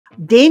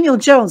Daniel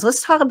Jones,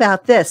 let's talk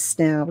about this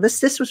now.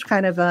 This was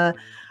kind of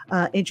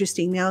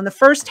interesting. Now, in the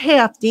first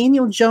half,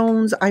 Daniel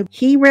Jones,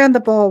 he ran the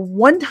ball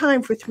one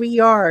time for 3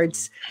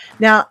 yards.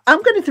 Now,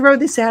 I'm going to throw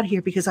this out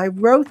here because I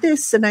wrote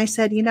this and I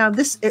said,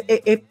 this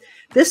if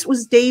this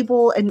was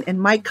Dable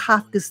and Mike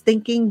Kafka's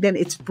thinking, then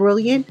it's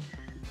brilliant.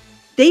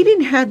 They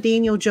didn't have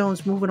Daniel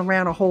Jones moving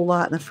around a whole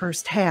lot in the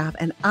first half,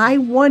 and I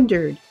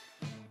wondered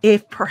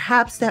if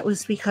perhaps that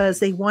was because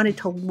they wanted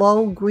to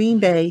lull Green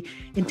Bay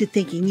into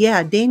thinking,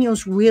 yeah,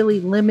 Daniel's really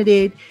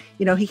limited.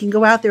 He can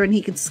go out there and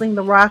he can sling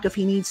the rock if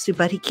he needs to,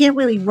 but he can't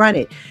really run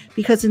it,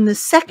 because in the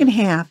second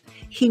half,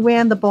 he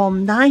ran the ball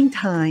 9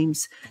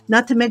 times,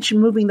 not to mention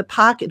moving the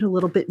pocket a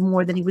little bit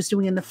more than he was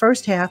doing in the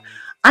first half.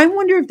 I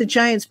wonder if the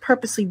Giants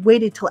purposely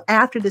waited till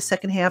after the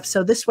second half,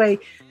 so this way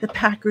the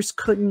Packers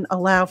couldn't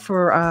allow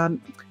for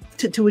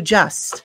to adjust.